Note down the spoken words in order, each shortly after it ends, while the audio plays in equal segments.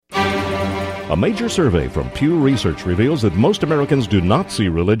A major survey from Pew Research reveals that most Americans do not see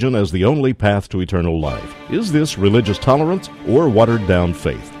religion as the only path to eternal life. Is this religious tolerance or watered-down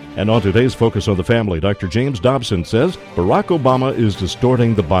faith? And on today's Focus on the Family, Dr. James Dobson says Barack Obama is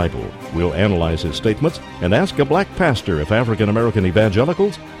distorting the Bible. We'll analyze his statements and ask a black pastor if African-American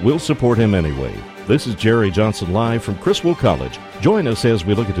evangelicals will support him anyway. This is Jerry Johnson live from Criswell College. Join us as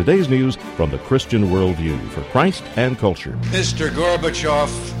we look at today's news from the Christian worldview for Christ and culture. Mr.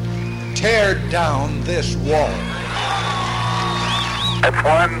 Gorbachev, tear down this wall. It's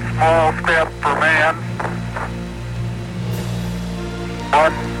one small step for man,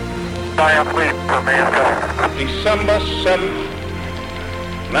 one giant leap for mankind. December 7th,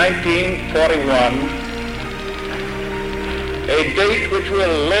 1941, a date which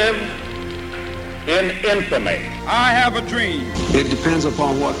will live in infamy. I have a dream. It depends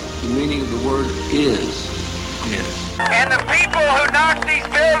upon what the meaning of the word is. And the people who knock these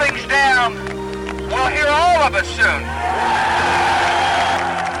buildings down will hear all of us soon.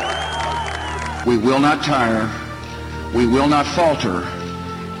 We will not tire, we will not falter,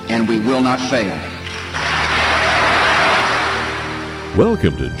 and we will not fail.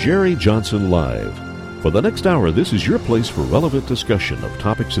 Welcome to Jerry Johnson Live. For the next hour, this is your place for relevant discussion of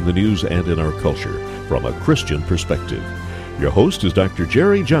topics in the news and in our culture from a Christian perspective. Your host is Dr.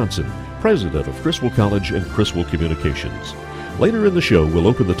 Jerry Johnson, president of Criswell College and Criswell Communications. Later in the show, we'll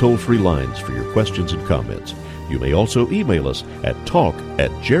open the toll-free lines for your questions and comments. You may also email us at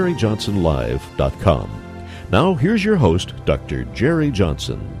talk@jerryjohnsonlive.com. Now, here's your host, Dr. Jerry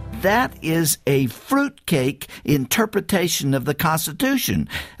Johnson. That is a fruitcake interpretation of the Constitution.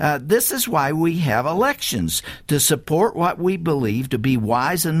 This is why we have elections, to support what we believe to be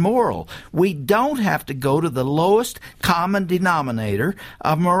wise and moral. We don't have to go to the lowest common denominator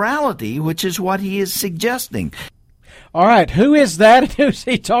of morality, which is what he is suggesting. All right, who is that and who's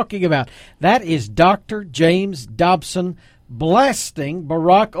he talking about? That is Dr. James Dobson blasting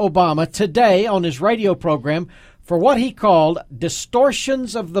Barack Obama today on his radio program for what he called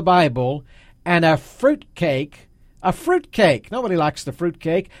distortions of the Bible and a fruitcake. Nobody likes the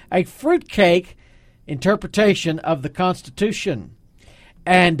fruitcake. A fruitcake interpretation of the Constitution.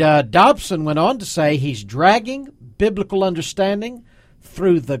 And Dobson went on to say he's dragging biblical understanding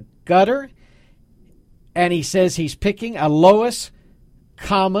through the gutter, and he says he's picking a lowest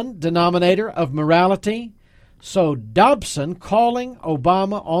common denominator of morality. So Dobson calling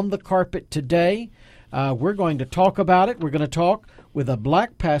Obama on the carpet today. We're going to talk about it. We're going to talk with a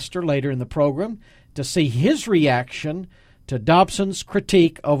black pastor later in the program to see his reaction to Dobson's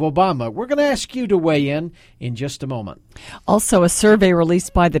critique of Obama. We're going to ask you to weigh in just a moment. Also, a survey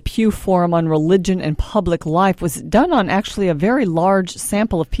released by the Pew Forum on Religion and Public Life was done on actually a very large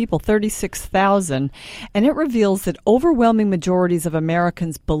sample of people, 36,000, and it reveals that overwhelming majorities of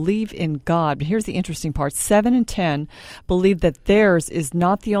Americans believe in God. But here's the interesting part. 7 in 10 believe that theirs is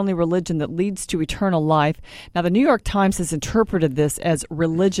not the only religion that leads to eternal life. Now, the New York Times has interpreted this as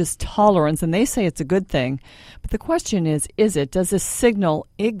religious tolerance, and they say it's a good thing. But the question is it? Does this signal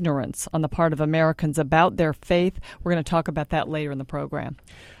ignorance on the part of Americans about their faith? We're going to talk about that later in the program.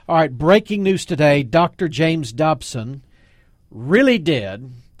 All right, breaking news today. Dr. James Dobson really did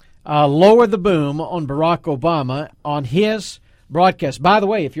lower the boom on Barack Obama on his broadcast. By the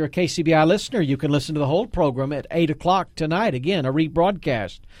way, if you're a KCBI listener, you can listen to the whole program at 8 o'clock tonight. Again, a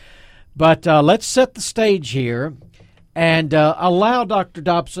rebroadcast. But let's set the stage here and allow Dr.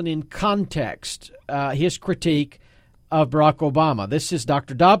 Dobson in context his critique of Barack Obama. This is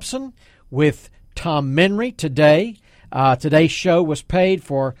Dr. Dobson with Tom Menry today. Today's show was paid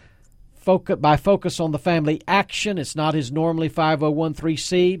for by Focus on the Family Action. It's not his normally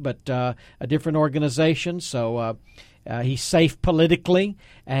 5013C, but a different organization. So he's safe politically,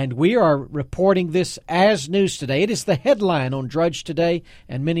 and we are reporting this as news today. It is the headline on Drudge Today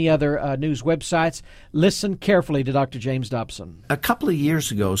and many other news websites. Listen carefully to Dr. James Dobson. A couple of years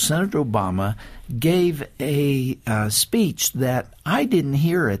ago, Senator Obama gave a speech that I didn't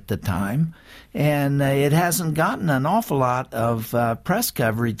hear at the time, and it hasn't gotten an awful lot of press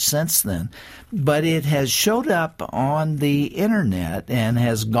coverage since then. But it has showed up on the Internet and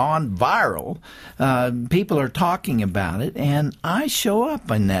has gone viral. People are talking about it, and I show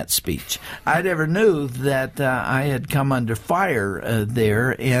up in that speech. I never knew that I had come under fire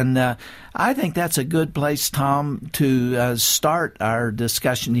there, and I think that's a good place, Tom, to start our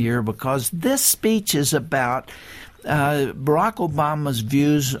discussion here, because this speech is about Barack Obama's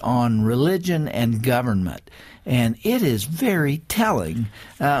views on religion and government, and it is very telling.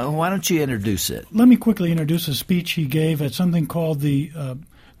 Why don't you introduce it? Let me quickly introduce a speech he gave at something called the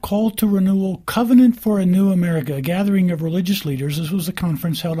Call to Renewal, Covenant for a New America, a gathering of religious leaders. This was a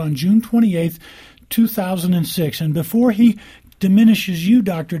conference held on June 28th, 2006. And before he diminishes you,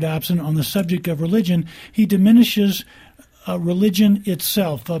 Dr. Dobson, on the subject of religion, he diminishes religion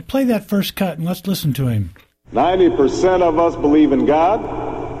itself. Play that first cut and let's listen to him. 90% of us believe in God.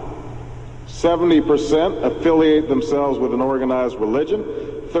 70% affiliate themselves with an organized religion.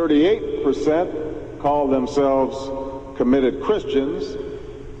 38% call themselves committed Christians.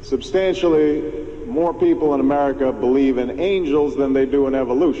 Substantially more people in America believe in angels than they do in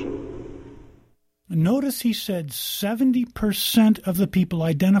evolution. Notice he said 70% of the people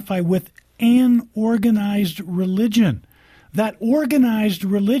identify with an organized religion. That organized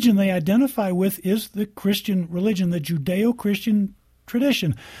religion they identify with is the Christian religion, the Judeo-Christian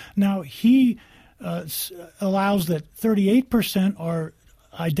tradition. Now, he allows that 38% are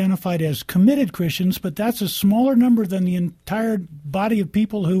identified as committed Christians, but that's a smaller number than the entire body of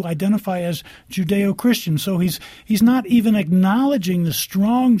people who identify as Judeo-Christian. So he's not even acknowledging the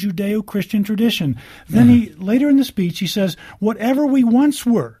strong Judeo-Christian tradition. Then he later in the speech he says, whatever we once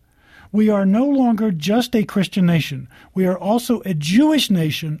were, we are no longer just a Christian nation. We are also a Jewish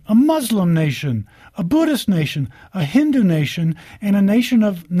nation, a Muslim nation, a Buddhist nation, a Hindu nation, and a nation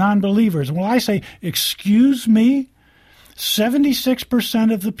of non-believers. Well, I say, excuse me?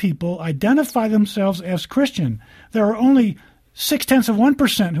 76% of the people identify themselves as Christian. There are only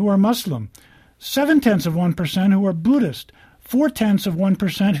 0.6% who are Muslim, 0.7% who are Buddhist,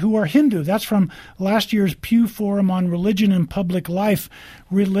 0.4% who are Hindu. That's from last year's Pew Forum on Religion and Public Life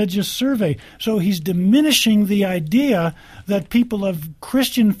religious survey. So he's diminishing the idea that people of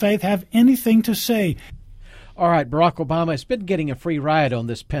Christian faith have anything to say. All right, Barack Obama has been getting a free ride on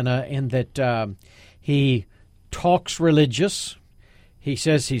this, Penna, in that he talks religious. He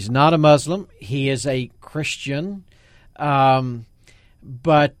says he's not a Muslim. He is a Christian.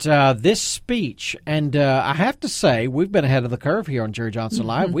 But this speech, and I have to say, we've been ahead of the curve here on Jerry Johnson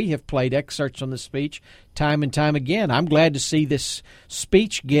Live. We have played excerpts on this speech time and time again. I'm glad to see this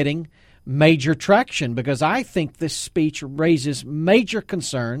speech getting major traction because I think this speech raises major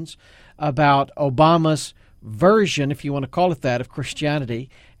concerns about Obama's version, if you want to call it that, of Christianity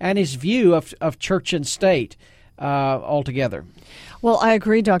and his view of church and state altogether. Well, I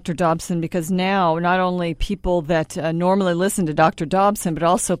agree, Dr. Dobson, because now not only people that normally listen to Dr. Dobson, but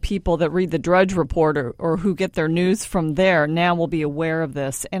also people that read the Drudge Report or who get their news from there now will be aware of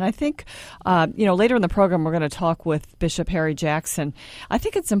this. And I think, later in the program, we're going to talk with Bishop Harry Jackson. I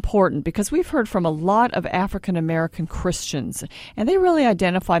think it's important because we've heard from a lot of African-American Christians, and they really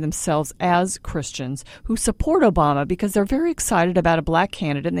identify themselves as Christians who support Obama because they're very excited about a black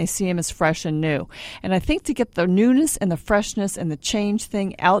candidate and they see him as fresh and new. And I think to get the newness and the freshness and the change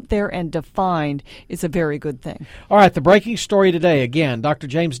thing out there and defined is a very good thing. All right, the breaking story today, again, Dr.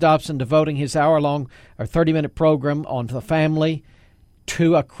 James Dobson devoting his hour-long or 30-minute program on the family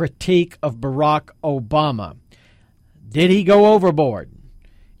to a critique of Barack Obama. Did he go overboard?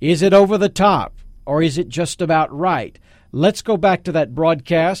 Is it over the top? Or is it just about right? Let's go back to that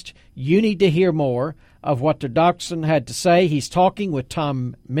broadcast. You need to hear more of what Dr. Dobson had to say. He's talking with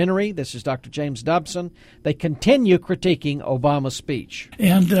Tom Menery. This is Dr. James Dobson. They continue critiquing Obama's speech.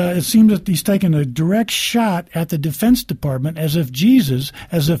 And it seems that he's taken a direct shot at the Defense Department as if Jesus,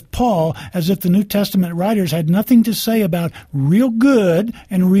 as if Paul, as if the New Testament writers had nothing to say about real good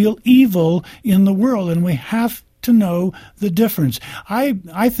and real evil in the world. And we have to know the difference.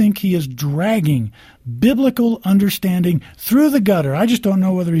 I think he is dragging biblical understanding through the gutter. I just don't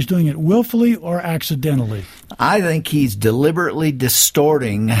know whether he's doing it willfully or accidentally. I think he's deliberately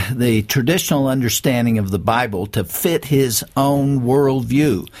distorting the traditional understanding of the Bible to fit his own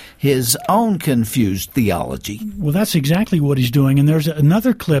worldview, his own confused theology. Well, that's exactly what he's doing. And there's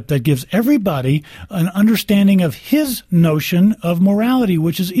another clip that gives everybody an understanding of his notion of morality,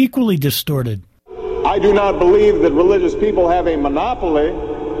 which is equally distorted. I do not believe that religious people have a monopoly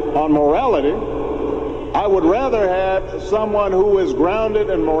on morality. I would rather have someone who is grounded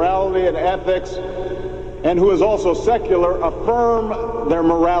in morality and ethics and who is also secular affirm their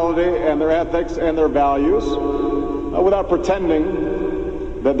morality and their ethics and their values without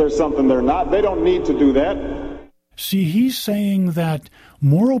pretending that there's something they're not. They don't need to do that. See, he's saying that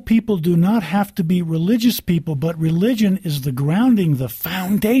moral people do not have to be religious people, but religion is the grounding, the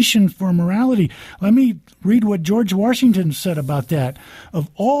foundation for morality. Let me read what George Washington said about that. Of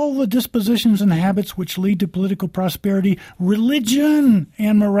all the dispositions and habits which lead to political prosperity, religion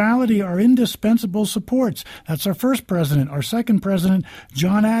and morality are indispensable supports. That's our first president. Our second president,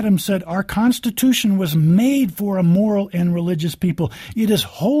 John Adams, said, our Constitution was made for a moral and religious people. It is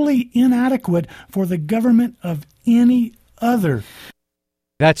wholly inadequate for the government of any other.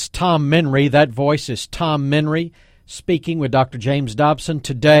 That's Tom Menry. That voice is Tom Menry speaking with Dr. James Dobson.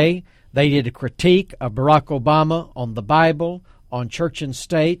 Today, they did a critique of Barack Obama on the Bible, on church and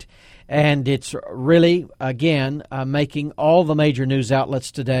state, and it's really, again, making all the major news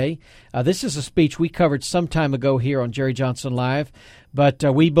outlets today. This is a speech we covered some time ago here on Jerry Johnson Live, but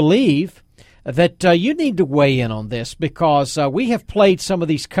we believe that you need to weigh in on this because we have played some of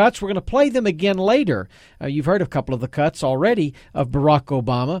these cuts. We're going to play them again later. You've heard a couple of the cuts already of Barack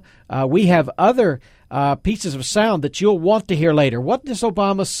Obama. We have other pieces of sound that you'll want to hear later. What does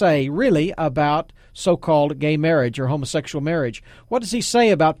Obama say really about so-called gay marriage or homosexual marriage? What does he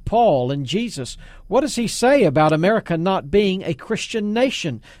say about Paul and Jesus? What does he say about America not being a Christian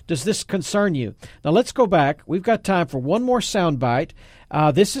nation? Does this concern you? Now let's go back. We've got time for one more soundbite.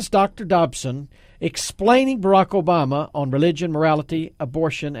 This is Dr. Dobson explaining Barack Obama on religion, morality,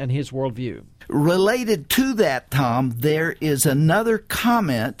 abortion, and his worldview. Related to that, Tom, there is another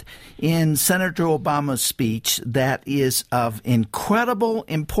comment in Senator Obama's speech that is of incredible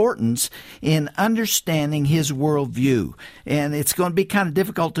importance in understanding his worldview. And it's going to be kind of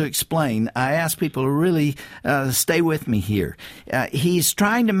difficult to explain. I ask people to really stay with me here. He's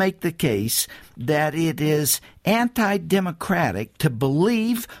trying to make the case that it is anti-democratic to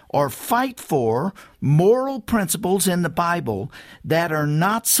believe or fight for moral principles in the Bible that are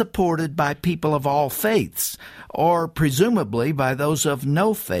not supported by people of all faiths, or presumably by those of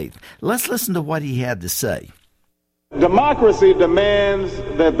no faith. Let's listen to what he had to say. Democracy demands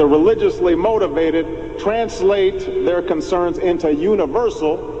that the religiously motivated translate their concerns into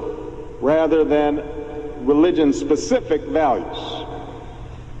universal rather than religion-specific values.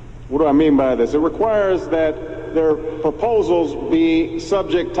 What do I mean by this? It requires that their proposals be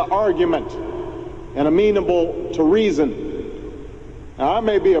subject to argument and amenable to reason. Now, I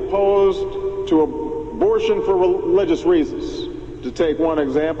may be opposed to abortion for religious reasons, to take one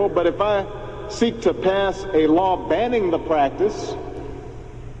example, but if I seek to pass a law banning the practice,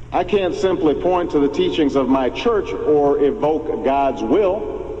 I can't simply point to the teachings of my church or evoke God's will.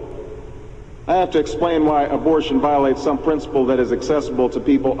 I have to explain why abortion violates some principle that is accessible to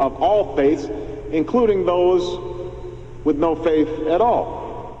people of all faiths, including those with no faith at all.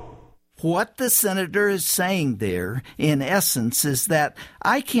 What the senator is saying there, in essence, is that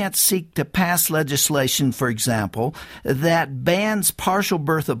I can't seek to pass legislation, for example, that bans partial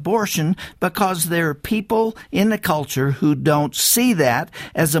birth abortion because there are people in the culture who don't see that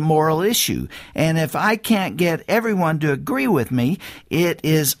as a moral issue. And if I can't get everyone to agree with me, it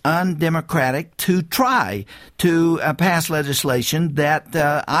is undemocratic to try to pass legislation that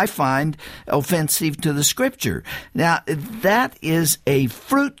I find offensive to the Scripture. Now, that is a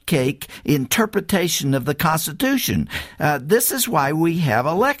fruitcake interpretation of the Constitution. This is why we have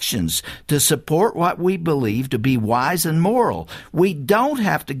elections, to support what we believe to be wise and moral. We don't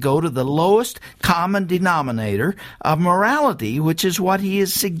have to go to the lowest common denominator of morality, which is what he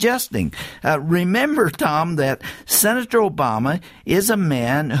is suggesting. Remember, Tom, that Senator Obama is a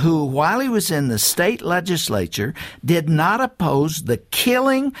man who, while he was in the state legislature, did not oppose the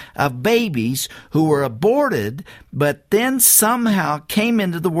killing of babies who were aborted, but then somehow came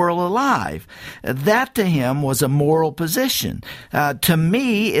into the world alive. That to him was a moral position. To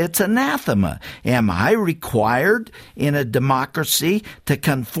me, it's anathema. Am I required in a democracy to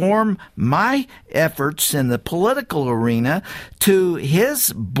conform my efforts in the political arena to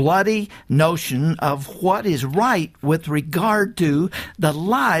his bloody notion of what is right with regard to the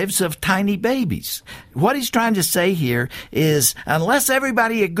lives of tiny babies? What he's trying to say here is, unless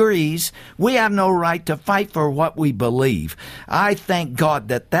everybody agrees, we have no right to fight for what we believe. I thank God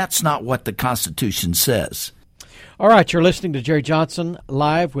that that's not what the Constitution says. All right, you're listening to Jerry Johnson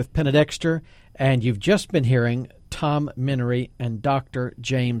Live with Penna Dexter, and you've just been hearing Tom Menry and Dr.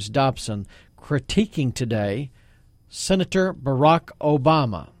 James Dobson critiquing today Senator Barack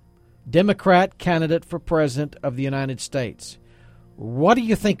Obama, Democrat candidate for President of the United States. What do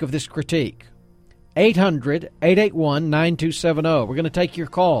you think of this critique? 800-881-9270. We're going to take your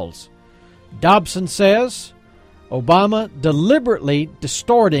calls. Dobson says Obama deliberately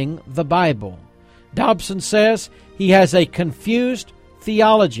distorting the Bible. Dobson says he has a confused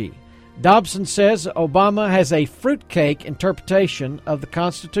theology. Dobson says Obama has a fruitcake interpretation of the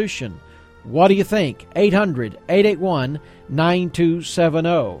Constitution. What do you think?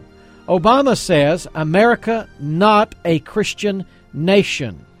 800-881-9270. Obama says America not a Christian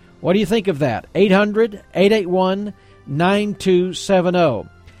nation. What do you think of that? 800-881-9270.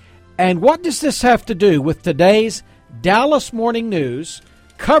 And what does this have to do with today's Dallas Morning News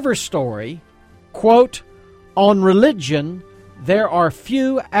cover story, quote, "On religion, there are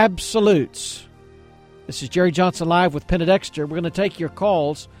few absolutes." This is Jerry Johnson Live with Penna Dexter. We're going to take your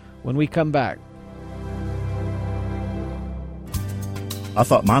calls when we come back. I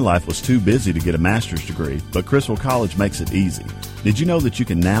thought my life was too busy to get a master's degree, but Criswell College makes it easy. Did you know that you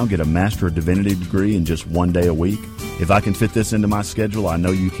can now get a Master of Divinity degree in just 1 day a week? If I can fit this into my schedule, I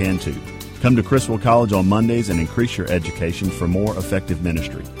know you can too. Come to Criswell College on Mondays and increase your education for more effective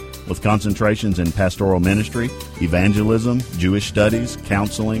ministry. With concentrations in pastoral ministry, evangelism, Jewish studies,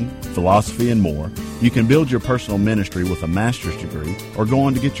 counseling, philosophy, and more, you can build your personal ministry with a master's degree or go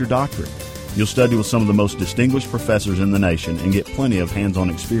on to get your doctorate. You'll study with some of the most distinguished professors in the nation and get plenty of hands-on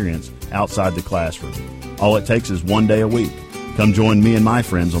experience outside the classroom. All it takes is 1 day a week. Come join me and my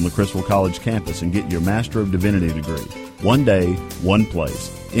friends on the Criswell College campus and get your Master of Divinity degree. 1 day, 1 place.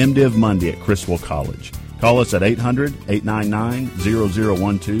 MDiv Monday at Criswell College. Call us at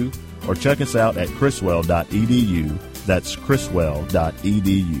 800-899-0012 or check us out at criswell.edu. That's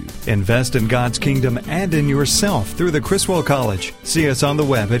criswell.edu. Invest in God's kingdom and in yourself through the Criswell College. See us on the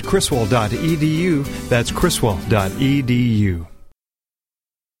web at criswell.edu. That's criswell.edu.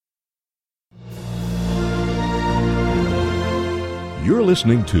 You're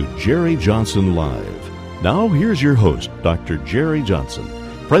listening to Jerry Johnson Live. Now here's your host, Dr. Jerry Johnson,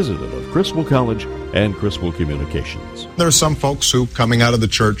 president of Criswell College and Criswell Communications. There are some folks who, coming out of the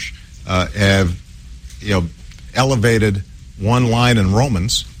church, have, elevated one line in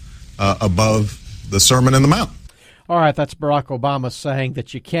Romans above the Sermon on the Mount. All right, that's Barack Obama saying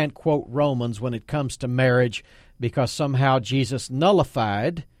that you can't quote Romans when it comes to marriage because somehow Jesus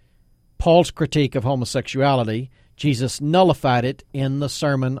nullified Paul's critique of homosexuality. Jesus nullified it in the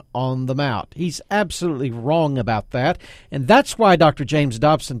Sermon on the Mount. He's absolutely wrong about that, and that's why Dr. James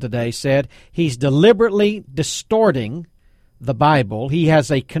Dobson today said he's deliberately distorting the Bible. He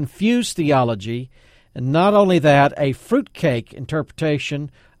has a confused theology, and not only that, a fruitcake interpretation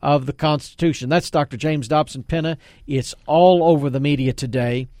of the Constitution. That's Dr. James Dobson Penna. It's all over the media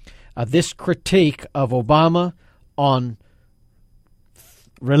today. This critique of Obama on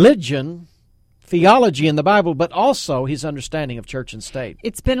religion, theology in the Bible, but also his understanding of church and state.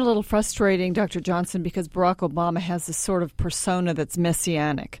 It's been a little frustrating, Dr. Johnson, because Barack Obama has this sort of persona that's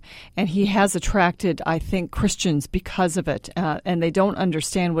messianic, and he has attracted, I think, Christians because of it, and they don't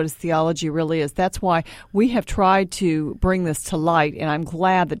understand what his theology really is. That's why we have tried to bring this to light, and I'm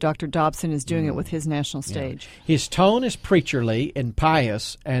glad that Dr. Dobson is doing it with his national stage. Yeah. His tone is preacherly and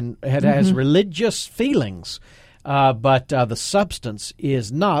pious, and it has religious feelings. But the substance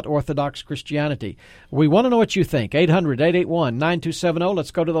is not Orthodox Christianity. We want to know what you think. 800-881-9270.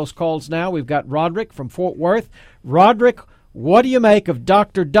 Let's go to those calls now. We've got Roderick from Fort Worth. Roderick, what do you make of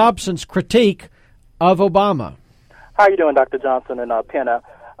Dr. Dobson's critique of Obama? How are you doing, Dr. Johnson and Penna?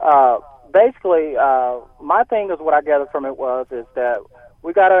 Basically, my thing is what I gathered from it is that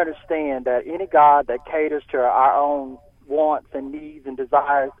we got to understand that any God that caters to our own wants and needs and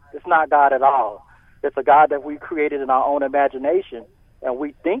desires, it's not God at all. It's a God that we created in our own imagination, and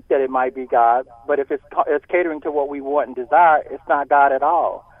we think that it might be God, but if it's catering to what we want and desire, it's not God at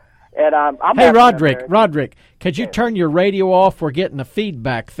all. And hey, Roderick, could you turn your radio off? We're getting a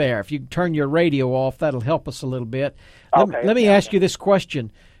feedback there. If you turn your radio off, that'll help us a little bit. Let me ask you this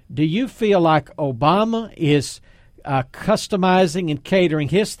question. Do you feel like Obama is customizing and catering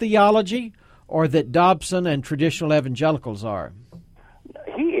his theology, or that Dobson and traditional evangelicals are?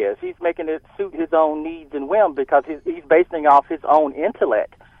 He is. He's making it suit his own needs and whims because he's basing off his own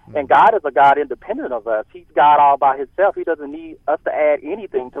intellect. And God is a God independent of us. He's God all by himself. He doesn't need us to add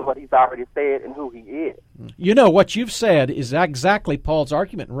anything to what he's already said and who he is. You know, what you've said is exactly Paul's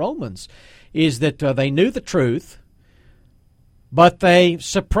argument in Romans, is that they knew the truth, but they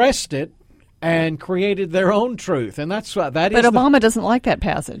suppressed it and created their own truth, and that's what that is. But Obama doesn't like that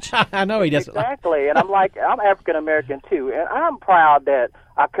passage. I know he doesn't. Exactly, and I'm African American too, and I'm proud that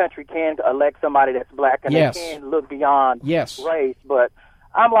our country can elect somebody that's black and they can look beyond race. But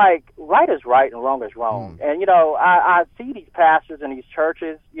I'm like, right is right and wrong is wrong. And I see these pastors in these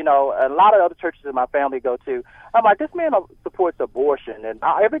churches. A lot of other churches in my family go to. I'm like, this man supports abortion, and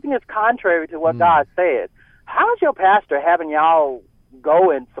everything is contrary to what God said. How's your pastor having y'all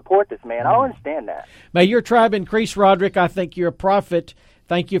go and support this man? I don't understand that. May your tribe increase, Roderick. I think you're a prophet.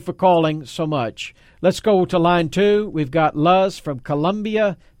 Thank you for calling so much. Let's go to line 2. We've got Luz from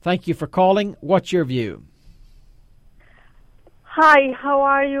Columbia. Thank you for calling. What's your view? Hi, how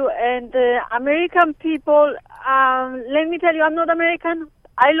are you? And American people, let me tell you, I'm not American.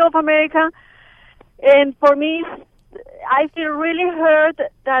 I love America. And for me, I feel really hurt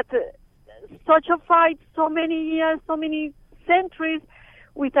that such a fight, so many years, so many centuries,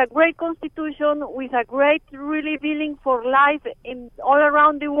 with a great constitution, with a great really feeling for life all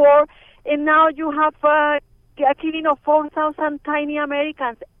around the world, and now you have a killing of 4,000 tiny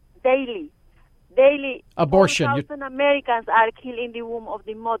Americans daily. Abortion. 4,000 Americans are killed in the womb of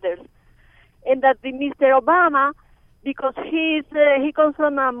the mothers. And that Mr. Obama, because he comes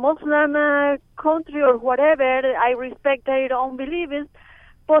from a Muslim country or whatever, I respect their own beliefs,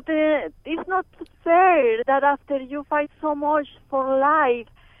 but it's not fair that after you fight so much for life,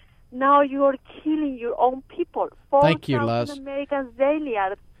 now you are killing your own people. Thank you, Luz. Americans daily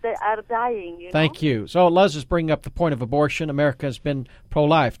are dying. Thank you. So Luz is bringing up the point of abortion. America has been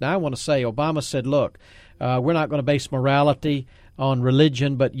pro-life. Now I want to say Obama said, look, we're not going to base morality on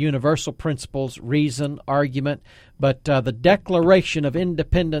religion, but universal principles, reason, argument. But the Declaration of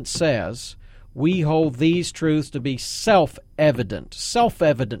Independence says we hold these truths to be self-evident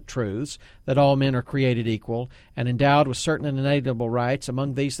truths, that all men are created equal and endowed with certain inalienable rights,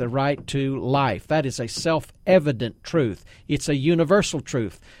 among these the right to life. That is a self-evident truth. It's a universal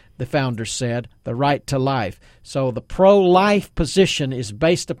truth, the founders said, the right to life. So the pro-life position is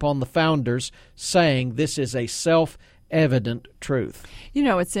based upon the founders saying this is a self-evident truth. You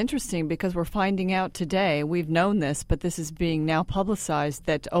know, it's interesting because we're finding out today, we've known this, but this is being now publicized,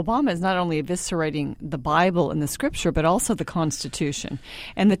 that Obama is not only eviscerating the Bible and the Scripture, but also the Constitution.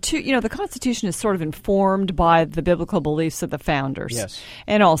 And the two, the Constitution is sort of informed by the biblical beliefs of the founders. Yes.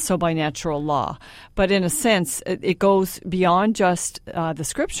 And also by natural law. But in a sense, it goes beyond just the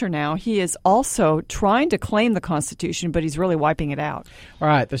Scripture now. He is also trying to claim the Constitution, but he's really wiping it out. All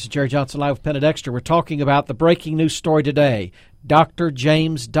right, this is Jerry Johnson Live with Penn and Extra. We're talking about the breaking news story today. Dr.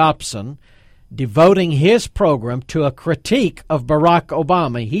 James Dobson devoting his program to a critique of Barack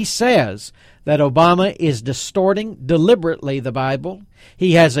Obama. He says that Obama is distorting deliberately the Bible.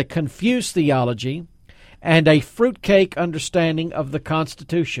 He has a confused theology and a fruitcake understanding of the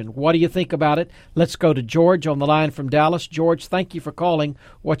Constitution. What do you think about it? Let's go to George on the line from Dallas. George, thank you for calling.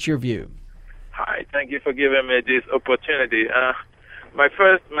 What's your view? Hi, thank you for giving me this opportunity. My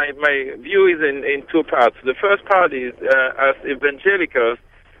view is in two parts. The first part is as evangelicals,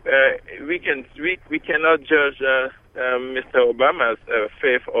 we cannot judge Mr. Obama's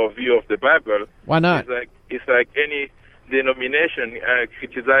faith or view of the Bible. Why not? It's like any denomination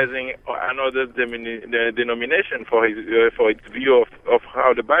criticizing another denomination for its view of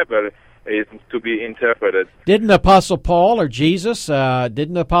how the Bible is to be interpreted. Didn't the Apostle Paul or Jesus,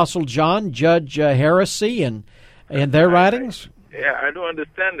 didn't the Apostle John judge heresy in their writings? Yeah, I don't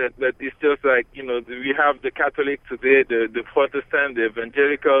understand it, but it's just like, we have the Catholic today, the Protestant, the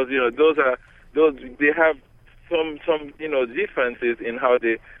evangelicals, they have some differences in how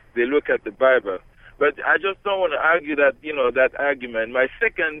they look at the Bible. But I just don't want to argue that, that argument. My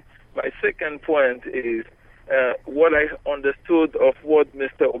second point is what I understood of what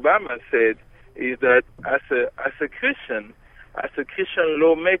Mr. Obama said is that as a Christian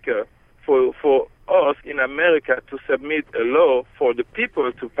lawmaker, for us in America to submit a law for the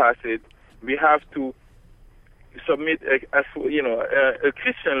people to pass it, we have to submit a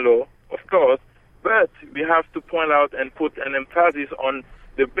Christian law, of course, but we have to point out and put an emphasis on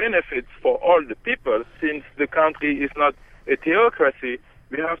the benefits for all the people. Since the country is not a theocracy,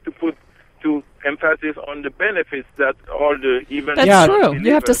 we have to put emphasis on the benefits that all the That's true.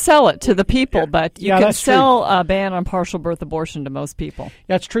 You have to sell it to the people, but you can sell a ban on partial birth abortion to most people.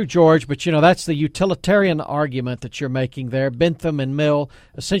 That's true, George, but that's the utilitarian argument that you're making there. Bentham and Mill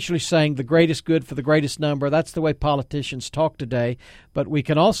essentially saying the greatest good for the greatest number. That's the way politicians talk today. But we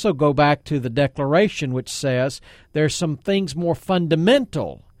can also go back to the Declaration, which says there's some things more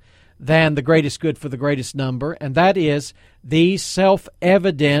fundamental than the greatest good for the greatest number, and that is these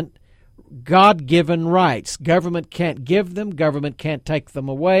self-evident God-given rights. Government can't give them. Government can't take them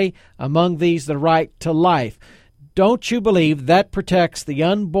away. Among these, the right to life. Don't you believe that protects the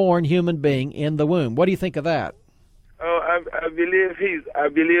unborn human being in the womb? What do you think of that? Oh, I believe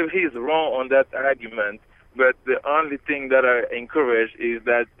he's wrong on that argument. But the only thing that I encourage is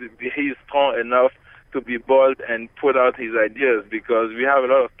that he's strong enough to be bold and put out his ideas, because we have a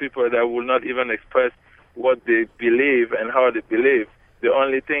lot of people that will not even express what they believe and how they believe. The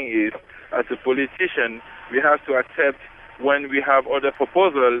only thing is, as a politician, we have to accept when we have other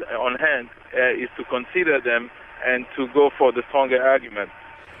proposals on hand is to consider them and to go for the stronger argument.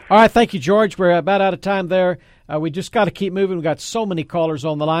 All right, thank you, George. We're about out of time there. We just got to keep moving. We've got so many callers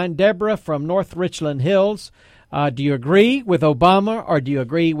on the line. Deborah from North Richland Hills, do you agree with Obama or do you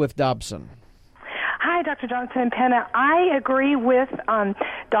agree with Dobson? Hi, Dr. Johnson and Penna. I agree with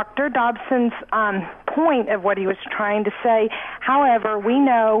Dr. Dobson's point of what he was trying to say. However, we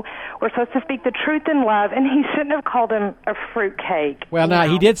know we're supposed to speak the truth in love, and he shouldn't have called him a fruitcake. Well, now,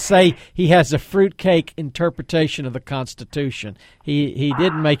 he did say he has a fruitcake interpretation of the Constitution. He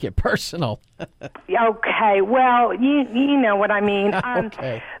didn't make it personal. Okay, well, you know what I mean.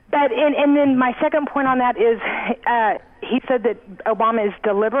 Okay. But and then my second point on that is he said that Obama is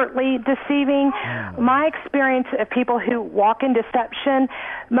deliberately deceiving. My experience of people who walk in deception,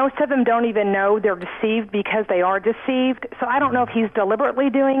 most of them don't even know they're deceived because they are deceived. So I don't know if he's deliberately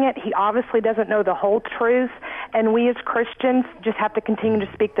doing it. He obviously doesn't know the whole truth, and we as Christians just have to continue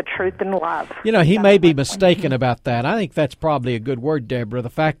to speak the truth in love. You know, he may be mistaken about that. I think that's probably a good word, Deborah. The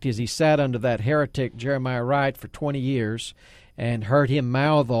fact is he sat under that heretic Jeremiah Wright for 20 years and heard him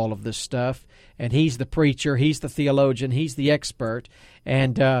mouth all of this stuff, and he's the preacher, he's the theologian, he's the expert,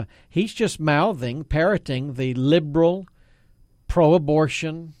 and he's just mouthing, parroting the liberal,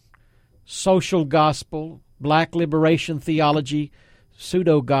 pro-abortion, social gospel, black liberation theology,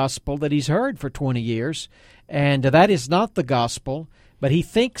 pseudo-gospel that he's heard for 20 years, and that is not the gospel, but he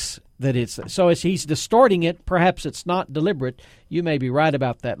thinks that it's, so as he's distorting it, perhaps it's not deliberate. You may be right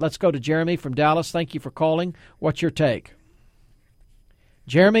about that. Let's go to Jeremy from Dallas. Thank you for calling. What's your take?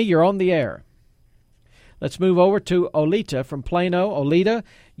 Jeremy, you're on the air. Let's move over to Olita from Plano. Olita,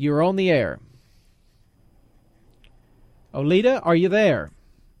 you're on the air. Olita, are you there?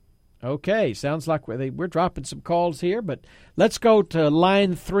 Okay, sounds like we're dropping some calls here, but let's go to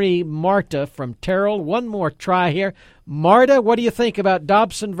line 3, Marta from Terrell. One more try here. Marta, what do you think about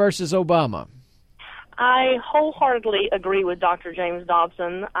Dobson versus Obama? I wholeheartedly agree with Dr. James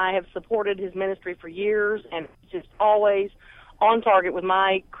Dobson. I have supported his ministry for years, and just always on target with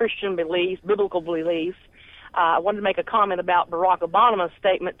my Christian beliefs, biblical beliefs. I wanted to make a comment about Barack Obama's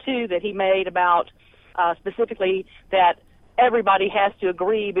statement, too, that he made about specifically that everybody has to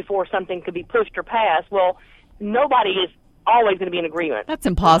agree before something could be pushed or passed. Well, nobody is always going to be in agreement. That's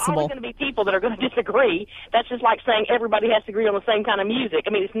impossible. There's always going to be people that are going to disagree. That's just like saying everybody has to agree on the same kind of music. I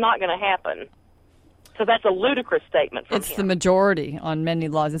mean, it's not going to happen. So that's a ludicrous statement from It's the majority on many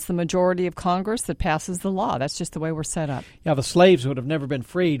laws. It's the majority of Congress that passes the law. That's just the way we're set up. Yeah, the slaves would have never been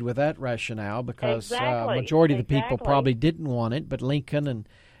freed with that rationale because the majority of the people probably didn't want it, but Lincoln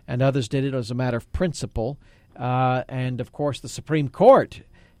and others did it as a matter of principle. And, of course, the Supreme Court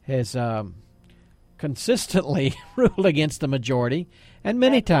has consistently ruled against the majority, and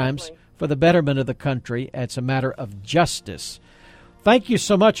many times for the betterment of the country. It's a matter of justice. Thank you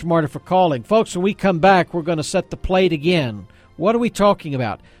so much, Marta, for calling. Folks, when we come back, we're going to set the plate again. What are we talking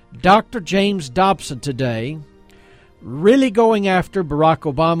about? Dr. James Dobson today really going after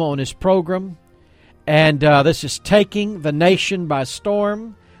Barack Obama on his program, and this is taking the nation by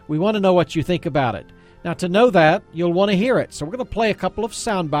storm. We want to know what you think about it. Now, to know that, you'll want to hear it. So we're going to play a couple of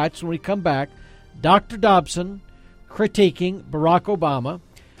sound bites when we come back. Dr. Dobson critiquing Barack Obama.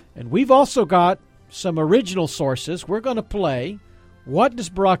 And we've also got some original sources. We're going to play what does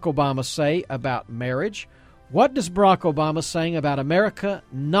Barack Obama say about marriage? What does Barack Obama saying about America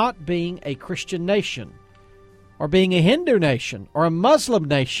not being a Christian nation or being a Hindu nation or a Muslim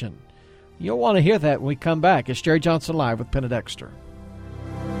nation? You'll want to hear that when we come back. It's Jerry Johnson Live with Penn and Dexter.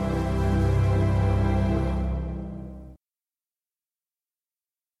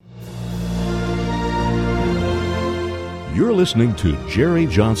 You're listening to Jerry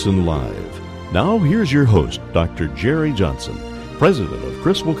Johnson Live. Now, here's your host, Dr. Jerry Johnson, president of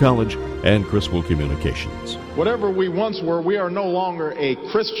Criswell College and Criswell Communications. Whatever we once were, we are no longer a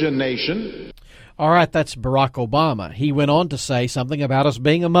Christian nation. All right, that's Barack Obama. He went on to say something about us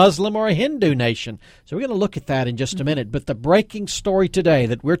being a Muslim or a Hindu nation. So we're going to look at that in just a minute. But the breaking story today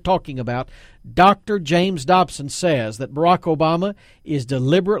that we're talking about, Dr. James Dobson says that Barack Obama is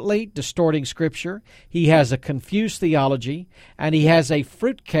deliberately distorting Scripture. He has a confused theology, and he has a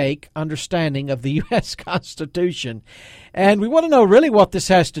fruitcake understanding of the U.S. Constitution. And we want to know really what this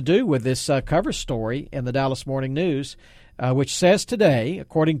has to do with this cover story in the Dallas Morning News, which says today,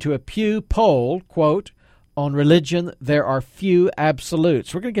 according to a Pew poll, quote, on religion, there are few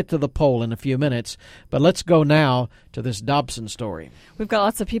absolutes. We're going to get to the poll in a few minutes, but let's go now to this Dobson story. We've got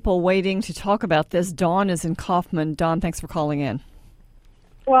lots of people waiting to talk about this. Dawn is in Kaufman. Dawn, thanks for calling in.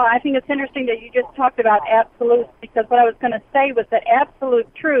 Well, I think it's interesting that you just talked about absolutes, because what I was going to say was that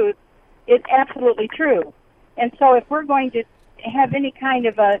absolute truth is absolutely true. And so if we're going to have any kind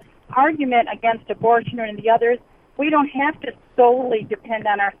of a argument against abortion or the others, we don't have to solely depend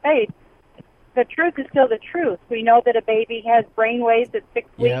on our faith. The truth is still the truth. We know that a baby has brain waves at 6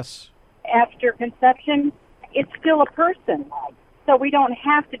 weeks after conception. It's still a person. So we don't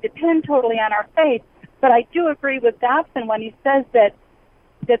have to depend totally on our faith. But I do agree with Dobson when he says that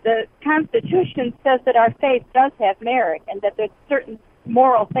that the Constitution says that our faith does have merit and that there's certain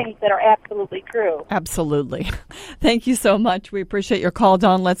moral things that are absolutely true. Absolutely. Thank you so much. We appreciate your call,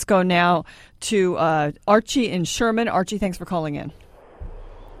 Don. Let's go now to Archie in Sherman. Archie, thanks for calling in.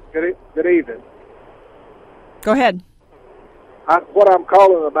 Good evening. Go ahead. What I'm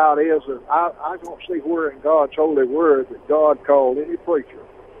calling about is that I don't see where in God's holy word that God called any preacher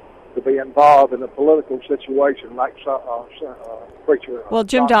to be involved in a political situation like preacher. Well,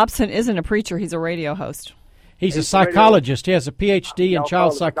 Jim Dobson isn't a preacher. He's a radio host. He's a psychologist. He has a P.H.D. in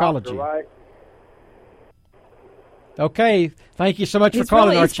child psychology. Doctor, right? Okay. Thank you so much for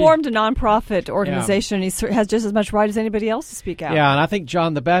calling, Archie. He's formed a nonprofit organization. Yeah. He has just as much right as anybody else to speak out. Yeah, and I think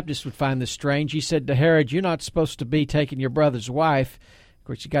John the Baptist would find this strange. He said to Herod, "You're not supposed to be taking your brother's wife." Of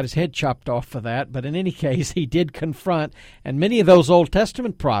course, he got his head chopped off for that. But in any case, he did confront, and many of those Old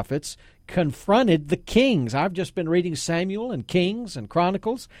Testament prophets confronted the kings. I've just been reading Samuel and Kings and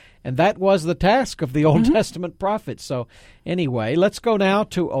Chronicles, and that was the task of the Old Testament prophets. So anyway, let's go now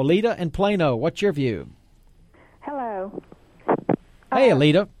to Olita in Plano. What's your view? Hello. Hey,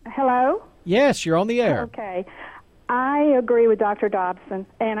 Alita. Hello? Yes, you're on the air. Okay. I agree with Dr. Dobson,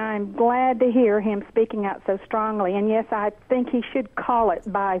 and I'm glad to hear him speaking out so strongly. And, yes, I think he should call it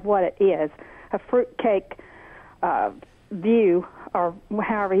by what it is, a fruitcake view, or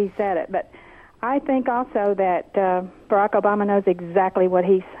however he said it. But I think also that Barack Obama knows exactly what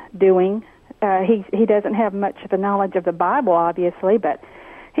he's doing. He doesn't have much of a knowledge of the Bible, obviously, but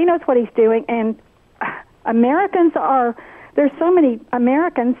he knows what he's doing. And there's so many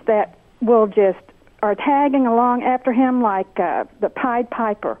Americans that will just are tagging along after him like the Pied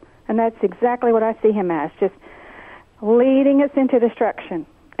Piper, and that's exactly what I see him as, just leading us into destruction.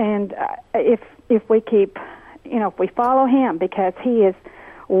 And if we keep, if we follow him, because he is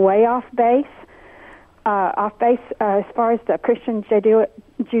way off base as far as the Christian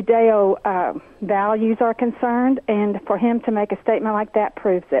Judeo values are concerned, and for him to make a statement like that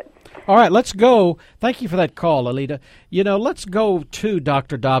proves it. All right, let's go. Thank you for that call, Alita. Let's go to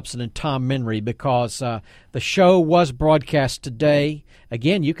Dr. Dobson and Tom Menry, because the show was broadcast today.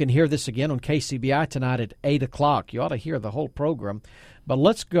 Again, you can hear this again on KCBI tonight at 8 o'clock. You ought to hear the whole program. But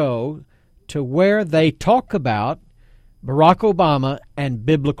let's go to where they talk about Barack Obama and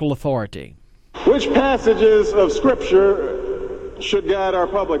biblical authority. Which passages of Scripture should guide our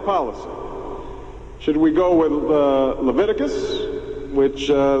public policy? Should we go with Leviticus, which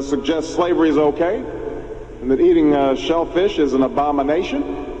suggests slavery is okay, and that eating shellfish is an abomination?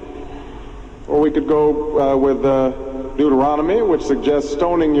 Or we could go with Deuteronomy, which suggests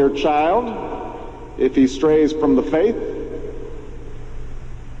stoning your child if he strays from the faith?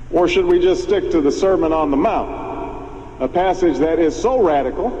 Or should we just stick to the Sermon on the Mount, a passage that is so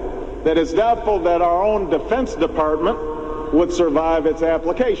radical that it's doubtful that our own Defense Department would survive its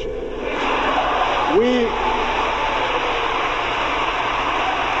application?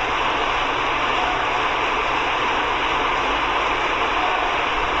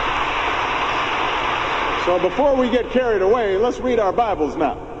 So before we get carried away, let's read our Bibles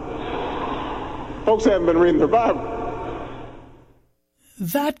now. Folks haven't been reading their Bible.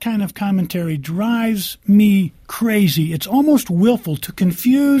 That kind of commentary drives me crazy. It's almost willful to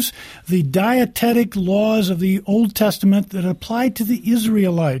confuse the dietetic laws of the Old Testament that applied to the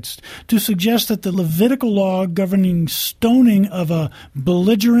Israelites, to suggest that the Levitical law governing stoning of a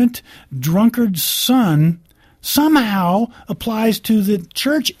belligerent, drunkard son somehow applies to the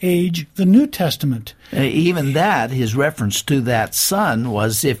church age, the New Testament. Even that, his reference to that son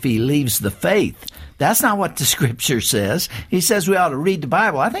was if he leaves the faith. That's not what the Scripture says. He says we ought to read the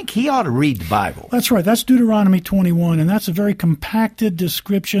Bible. I think he ought to read the Bible. That's right. That's Deuteronomy 21, and that's a very compacted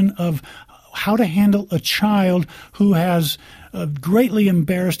description of how to handle a child who has greatly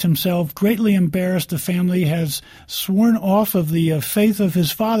embarrassed himself, greatly embarrassed the family, has sworn off of the faith of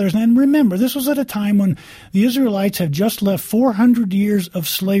his fathers. And remember, this was at a time when the Israelites had just left 400 years of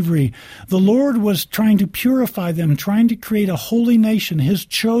slavery. The Lord was trying to purify them, trying to create a holy nation, his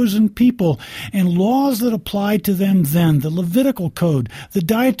chosen people, and laws that applied to them then, the Levitical code, the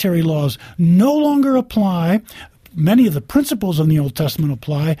dietary laws, no longer apply. Many of the principles in the Old Testament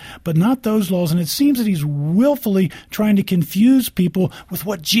apply, but not those laws. And it seems that he's willfully trying to confuse people with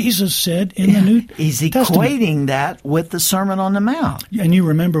what Jesus said in the New Testament. He's equating that with the Sermon on the Mount. And you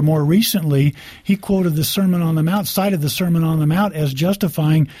remember more recently, he quoted the Sermon on the Mount, cited the Sermon on the Mount as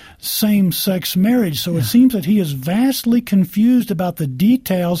justifying same-sex marriage. So it seems that he is vastly confused about the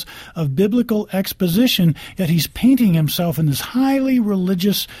details of biblical exposition, yet he's painting himself in this highly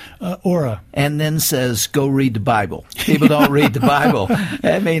religious aura. And then says, go read the Bible. People don't read the Bible.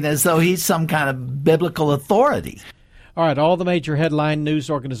 I mean, as though he's some kind of biblical authority. All right, all the major headline news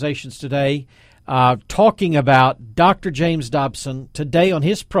organizations today talking about Dr. James Dobson today on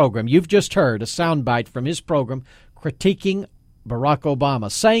his program. You've just heard a soundbite from his program critiquing Barack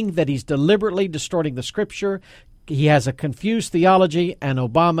Obama, saying that he's deliberately distorting the Scripture, he has a confused theology, and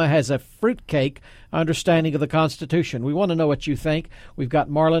Obama has a fruitcake understanding of the Constitution. We want to know what you think. We've got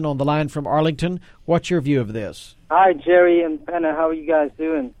Marlon on the line from Arlington. What's your view of this? Hi, Jerry and Penna. How are you guys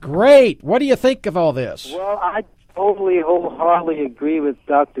doing? Great. What do you think of all this? Well, I totally, wholeheartedly agree with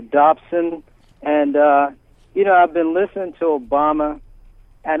Dr. Dobson. And, I've been listening to Obama,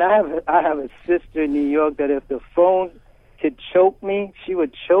 and I have a sister in New York that if the phone could choke me, she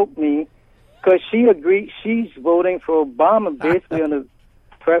would choke me, because she agreed she's voting for Obama basically on the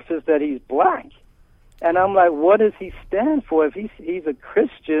preface that he's black. And I'm like, what does he stand for? If he's a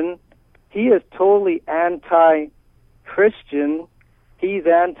Christian, he is totally anti-Christian. He's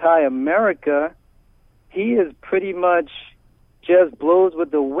anti-America. He is pretty much just blows with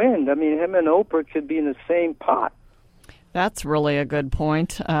the wind. I mean, him and Oprah could be in the same pot. That's really a good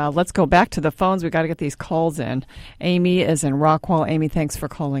point. Let's go back to the phones. We've got to get these calls in. Amy is in Rockwall. Amy, thanks for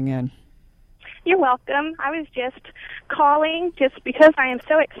calling in. You're welcome. I was just calling just because I am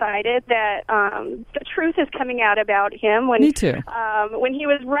so excited that the truth is coming out about him. Me too. When he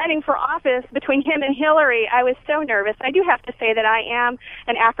was running for office, between him and Hillary, I was so nervous. I do have to say that I am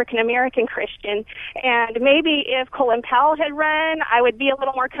an African-American Christian, and maybe if Colin Powell had run, I would be a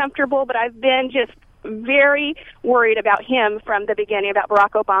little more comfortable, but I've been just very worried about him from the beginning, about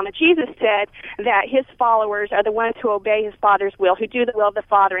Barack Obama. Jesus said that his followers are the ones who obey his Father's will, who do the will of the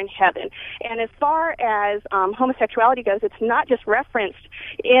Father in heaven. And as far as homosexuality goes, it's not just referenced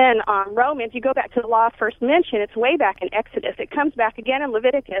in Romans. You go back to the law of first mention, it's way back in Exodus. It comes back again in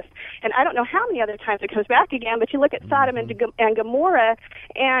Leviticus. And I don't know how many other times it comes back again, but you look at Sodom and Gomorrah,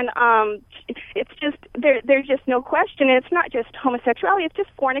 and it's just, there's just no question. And it's not just homosexuality, it's just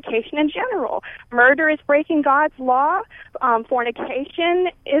fornication in general. Murder is breaking God's law. Fornication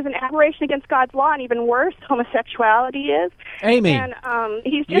is an aberration against God's law, and even worse, homosexuality is. Amy. And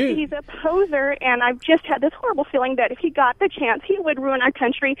he's a poser, and I've just had this horrible feeling that if he got the chance, he would ruin our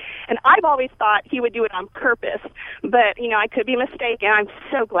country. And I've always thought he would do it on purpose. But, I could be mistaken. I'm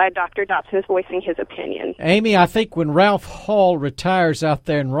so glad Dr. Dobson is voicing his opinion. Amy, I think when Ralph Hall retires out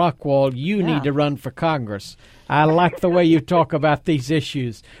there in Rockwall, you need to run for Congress. I like the way you talk about these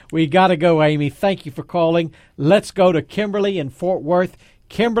issues. We got to go, Amy. Thank you for calling. Let's go to Kimberly in Fort Worth.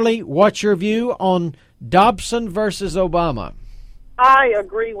 Kimberly, what's your view on Dobson versus Obama? I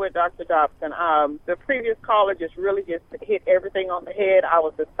agree with Dr. Dobson. The previous caller just hit everything on the head. I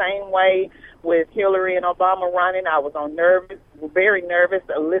was the same way with Hillary and Obama running. I was very nervous,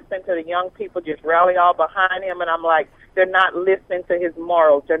 listening to the young people just rally all behind him, and I'm like, they're not listening to his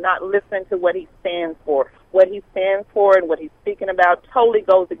morals. They're not listening to what he stands for. What he stands for and what he's speaking about totally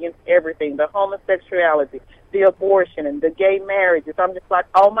goes against everything, the homosexuality, the abortion, and the gay marriages. I'm just like,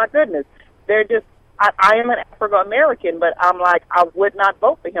 oh, my goodness. They're just, I am an African-American, but I'm like, I would not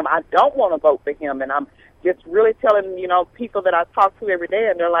vote for him. I don't want to vote for him, and I'm just really telling, people that I talk to every day,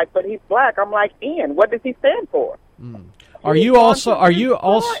 and they're like, but he's black. I'm like, Ian, what does he stand for? Are you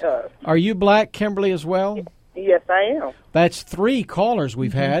black, Kimberly, as well? Yes, I am. That's 3 callers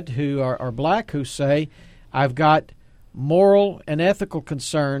we've had who are black who say, I've got moral and ethical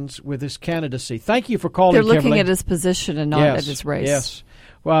concerns with his candidacy. Thank you for calling, They're looking Kimberly. at his position and not at his race. Yes.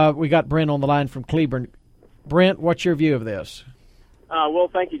 Well, we got Brent on the line from Cleburne. Brent, what's your view of this? Well,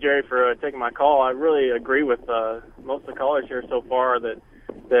 thank you, Jerry, for taking my call. I really agree with most of the callers here so far that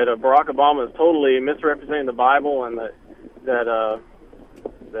Barack Obama is totally misrepresenting the Bible, and that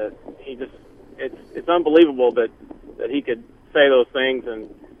he just it's unbelievable that he could say those things,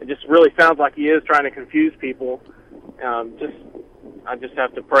 and it just really sounds like he is trying to confuse people. I just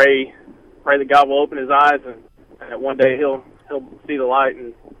have to pray that God will open his eyes, and that one day he'll see the light,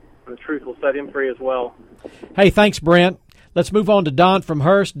 and the truth will set him free as well. Hey, thanks, Brent. Let's move on to Don from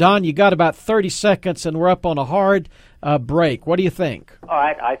Hearst. Don, you got about 30 seconds, and we're up on a hard break. What do you think? All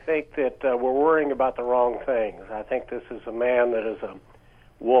right, I think that we're worrying about the wrong things. I think this is a man that is a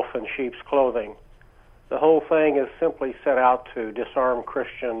wolf in sheep's clothing. The whole thing is simply set out to disarm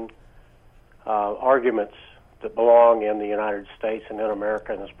Christian arguments that belong in the United States and in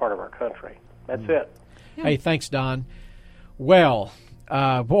America and as part of our country. That's it. Hey, thanks, Don. Well,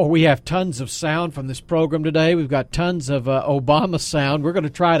 we have tons of sound from this program today. We've got tons of Obama sound. We're going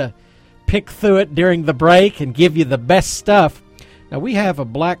to try to pick through it during the break and give you the best stuff. Now, we have a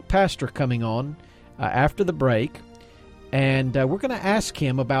black pastor coming on after the break, and we're going to ask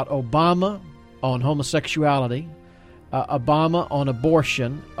him about Obama on homosexuality, Obama on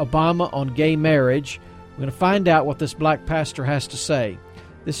abortion, Obama on gay marriage, We're going to find out what this black pastor has to say.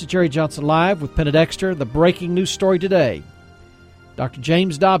 This is Jerry Johnson Live with Penn and Dexter, the breaking news story today. Dr.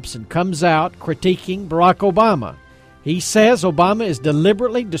 James Dobson comes out critiquing Barack Obama. He says Obama is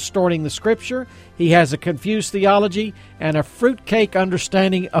deliberately distorting the Scripture. He has a confused theology and a fruitcake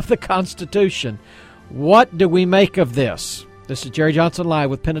understanding of the Constitution. What do we make of this? This is Jerry Johnson Live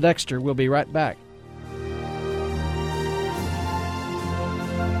with Penn and Dexter. We'll be right back.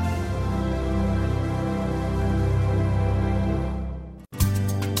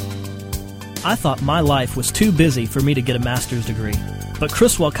 I thought my life was too busy for me to get a master's degree, but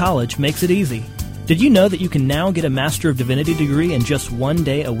Criswell College makes it easy. Did you know that you can now get a Master of Divinity degree in just 1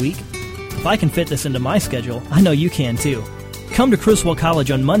 day a week? If I can fit this into my schedule, I know you can too. Come to Criswell College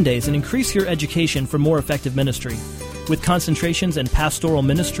on Mondays and increase your education for more effective ministry. With concentrations in pastoral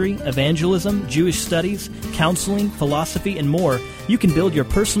ministry, evangelism, Jewish studies, counseling, philosophy, and more, you can build your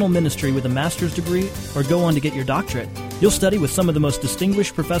personal ministry with a master's degree or go on to get your doctorate. You'll study with some of the most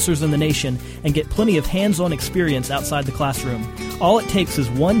distinguished professors in the nation and get plenty of hands-on experience outside the classroom. All it takes is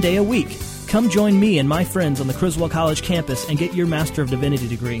 1 day a week. Come join me and my friends on the Criswell College campus and get your Master of Divinity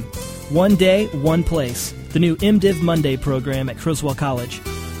degree. 1 day, one place. The new MDiv Monday program at Criswell College.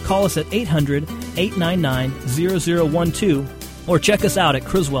 Call us at 800-899-0012 or check us out at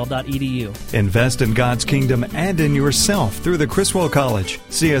criswell.edu. Invest in God's kingdom and in yourself through the Criswell College.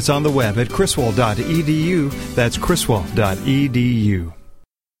 See us on the web at criswell.edu. That's criswell.edu.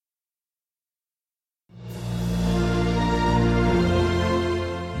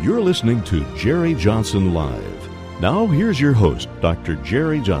 You're listening to Jerry Johnson Live. Now here's your host, Dr.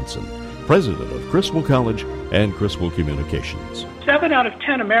 Jerry Johnson, president of Criswell College and Criswell Communications. 7 out of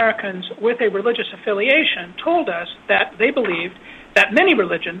 10 Americans with a religious affiliation told us that they believed that many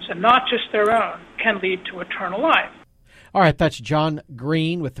religions, and not just their own, can lead to eternal life. All right, that's John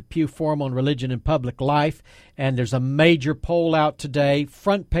Green with the Pew Forum on Religion and Public Life. And there's a major poll out today,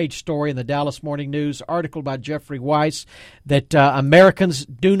 front page story in the Dallas Morning News, article by Jeffrey Weiss, that Americans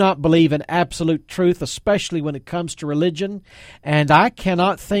do not believe in absolute truth, especially when it comes to religion. And I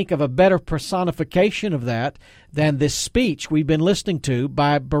cannot think of a better personification of that than this speech we've been listening to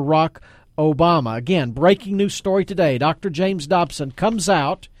by Barack Obama. Again, breaking news story today. Dr. James Dobson comes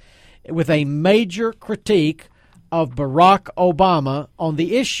out with a major critique of Barack Obama on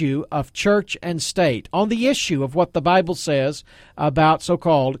the issue of church and state, on the issue of what the Bible says about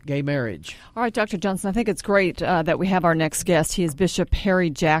so-called gay marriage. All right, Dr. Johnson, I think it's great that we have our next guest. He is Bishop Harry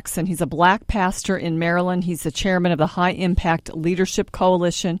Jackson. He's a black pastor in Maryland. He's the chairman of the High Impact Leadership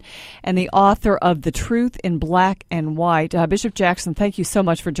Coalition and the author of The Truth in Black and White. Bishop Jackson, thank you so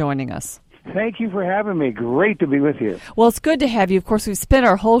much for joining us. Thank you for having me. Great to be with you. Well, it's good to have you. Of course, we've spent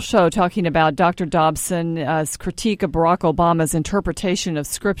our whole show talking about Dr. Dobson's critique of Barack Obama's interpretation of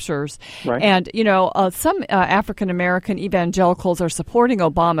scriptures. Right. And, you know, some African-American evangelicals are supporting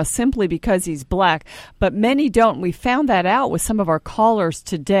Obama simply because he's black, but many don't. We found that out with some of our callers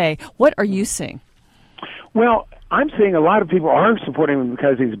today. What are you seeing? Well, I'm seeing a lot of people are supporting him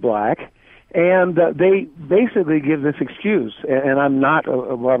because he's black. And they basically give this excuse, and I'm not a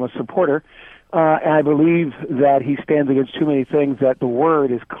Obama supporter. And I believe that he stands against too many things that the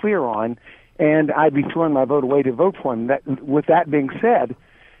Word is clear on, and I'd be throwing my vote away to vote for him. With that being said,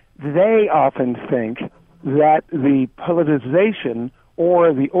 they often think that the politicization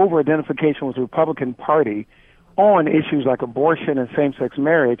or the over-identification with the Republican Party on issues like abortion and same-sex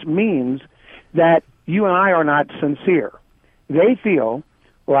marriage means that you and I are not sincere. They feel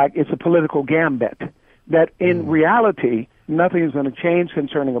like it's a political gambit, that in reality, nothing's going to change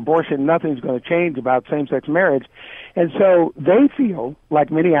concerning abortion, nothing's going to change about same-sex marriage. And so they feel, like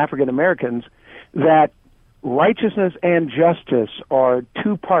many African Americans, that righteousness and justice are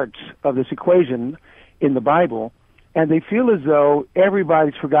two parts of this equation in the Bible, and they feel as though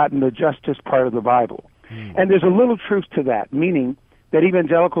everybody's forgotten the justice part of the Bible. And there's a little truth to that, meaning that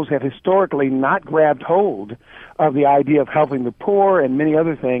evangelicals have historically not grabbed hold of the idea of helping the poor and many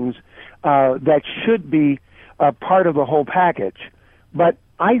other things that should be part of the whole package. But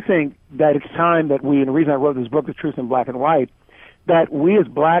I think that it's time that we, and the reason I wrote this book, The Truth in Black and White, that we as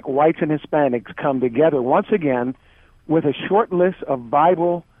black, whites, and Hispanics come together once again with a short list of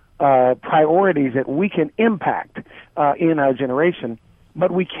Bible priorities that we can impact in our generation.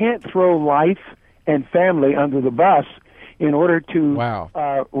 But we can't throw life and family under the bus in order to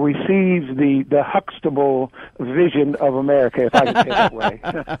receive the Huxtable vision of America, if I can say it that way.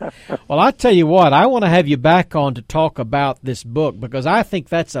 Well, I tell you what, I want to have you back on to talk about this book, because I think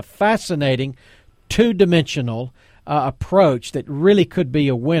that's a fascinating two-dimensional approach that really could be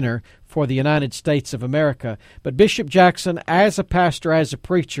a winner for the United States of America. But Bishop Jackson, as a pastor, as a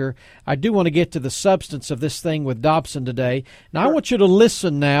preacher, I do want to get to the substance of this thing with Dobson today. Now, I want you to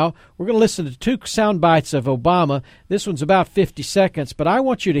listen now. We're going to listen to 2 sound bites of Obama. This one's about 50 seconds, but I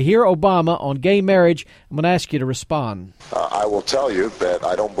want you to hear Obama on gay marriage. I'm going to ask you to respond. I will tell you that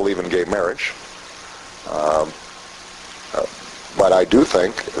I don't believe in gay marriage, but I do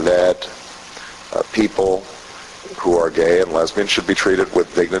think that people who are gay and lesbian should be treated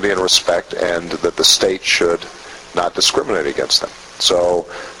with dignity and respect, and that the state should not discriminate against them. So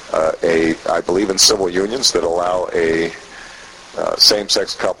I believe in civil unions that allow a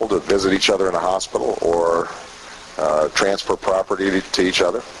same-sex couple to visit each other in a hospital or transfer property to each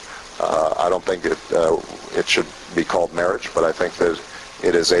other. I don't think it should be called marriage, but I think that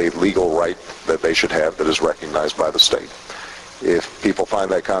it is a legal right that they should have that is recognized by the state. If people find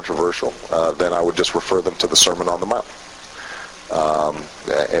that controversial, then I would just refer them to the Sermon on the Mount,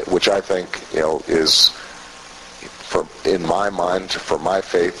 which I think, is, in my mind, for my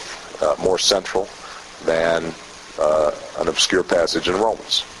faith, more central than an obscure passage in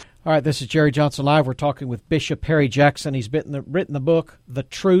Romans. All right, this is Jerry Johnson Live. We're talking with Bishop Harry Jackson. He's written the book, The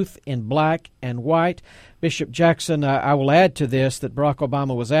Truth in Black and White. Bishop Jackson, I will add to this that Barack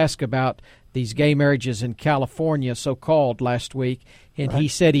Obama was asked about these gay marriages in California, so-called, last week, and he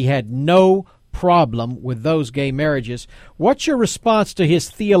said he had no problem with those gay marriages. What's your response to his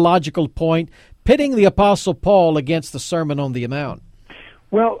theological point, pitting the Apostle Paul against the Sermon on the Mount?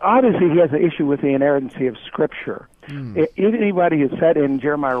 Well, obviously he has an issue with the inerrancy of Scripture. Anybody who's sat in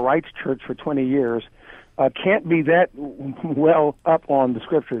Jeremiah Wright's church for 20 years can't be that well up on the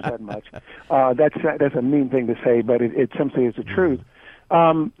Scriptures that much. That's a mean thing to say, but it simply is the truth.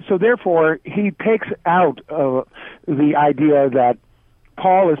 So therefore, he takes out the idea that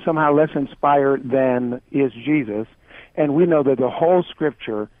Paul is somehow less inspired than is Jesus, and we know that the whole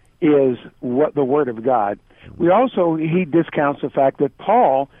Scripture is what the Word of God. He discounts the fact that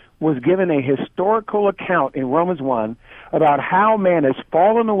Paul was given a historical account in Romans 1 about how man has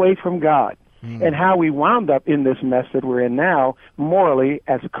fallen away from God and how we wound up in this mess that we're in now, morally,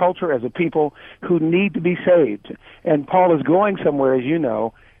 as a culture, as a people who need to be saved. And Paul is going somewhere, as you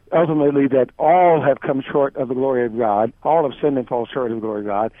know, ultimately that all have come short of the glory of God, all have sinned and fall short of the glory of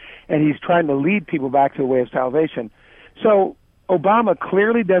God, and he's trying to lead people back to the way of salvation. So Obama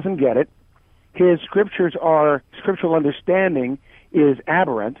clearly doesn't get it. His scriptural understanding is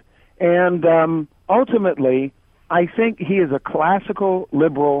aberrant, and ultimately, I think he is a classical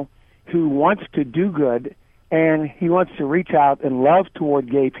liberal who wants to do good, and he wants to reach out and love toward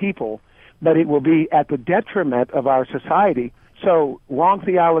gay people, but it will be at the detriment of our society. So, wrong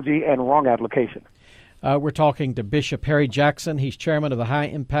theology and wrong application. We're talking to Bishop Harry Jackson. He's chairman of the High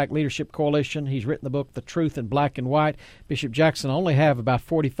Impact Leadership Coalition. He's written the book, The Truth in Black and White. Bishop Jackson, I only have about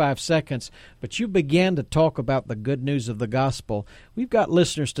 45 seconds, but you began to talk about the good news of the gospel. We've got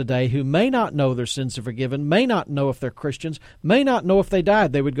listeners today who may not know their sins are forgiven, may not know if they're Christians, may not know if they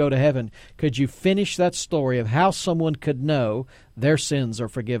died they would go to heaven. Could you finish that story of how someone could know their sins are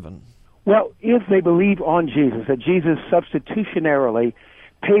forgiven? Well, if they believe on Jesus, that Jesus substitutionarily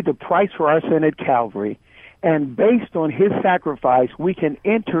paid the price for our sin at Calvary, and based on his sacrifice, we can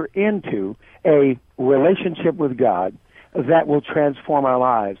enter into a relationship with God that will transform our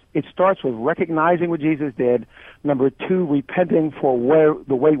lives. It starts with recognizing what Jesus did. Number 2, repenting for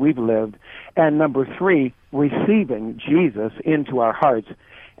the way we've lived. And number 3, receiving Jesus into our hearts.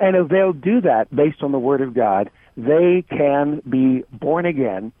 And if they'll do that based on the Word of God, they can be born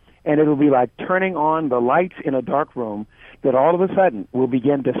again, and it'll be like turning on the lights in a dark room, that all of a sudden we'll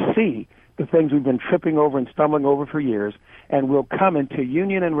begin to see the things we've been tripping over and stumbling over for years, and we'll come into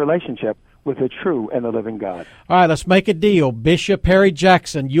union and relationship with the true and the living God. All right, let's make a deal. Bishop Harry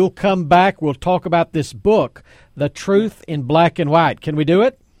Jackson, you'll come back. We'll talk about this book, The Truth in Black and White. Can we do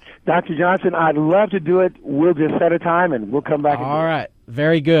it? Dr. Johnson, I'd love to do it. We'll just set a time, and we'll come back. All right.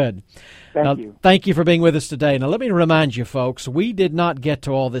 Very good. Thank you. Thank you for being with us today. Now, let me remind you, folks, we did not get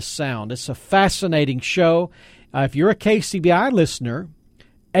to all this sound. It's a fascinating show. If you're a KCBI listener,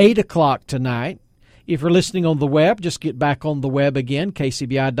 8 o'clock tonight. If you're listening on the web, just get back on the web again,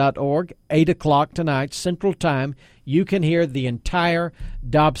 kcbi.org, 8 o'clock tonight, Central Time. You can hear the entire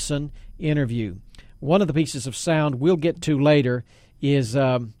Dobson interview. One of the pieces of sound we'll get to later is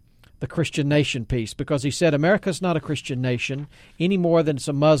the Christian nation piece, because he said America's not a Christian nation any more than it's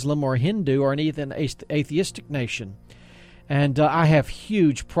a Muslim or a Hindu or an atheistic nation. And I have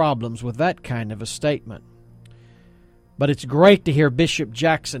huge problems with that kind of a statement. But it's great to hear Bishop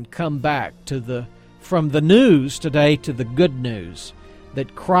Jackson come back from the news today to the good news,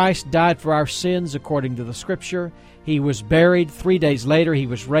 that Christ died for our sins according to the Scripture. He was buried. 3 days later, he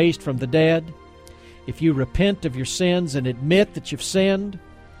was raised from the dead. If you repent of your sins and admit that you've sinned,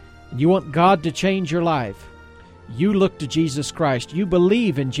 and you want God to change your life, you look to Jesus Christ. You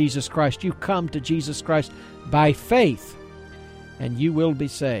believe in Jesus Christ. You come to Jesus Christ by faith, and you will be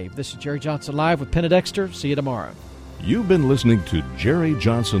saved. This is Jerry Johnson Live with Penn and Dexter. See you tomorrow. You've been listening to Jerry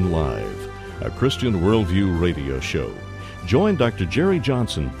Johnson Live, a Christian Worldview radio show. Join Dr. Jerry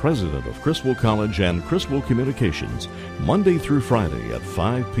Johnson, president of Criswell College and Criswell Communications, Monday through Friday at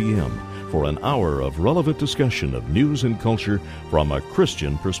 5 p.m. for an hour of relevant discussion of news and culture from a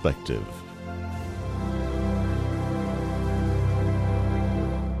Christian perspective.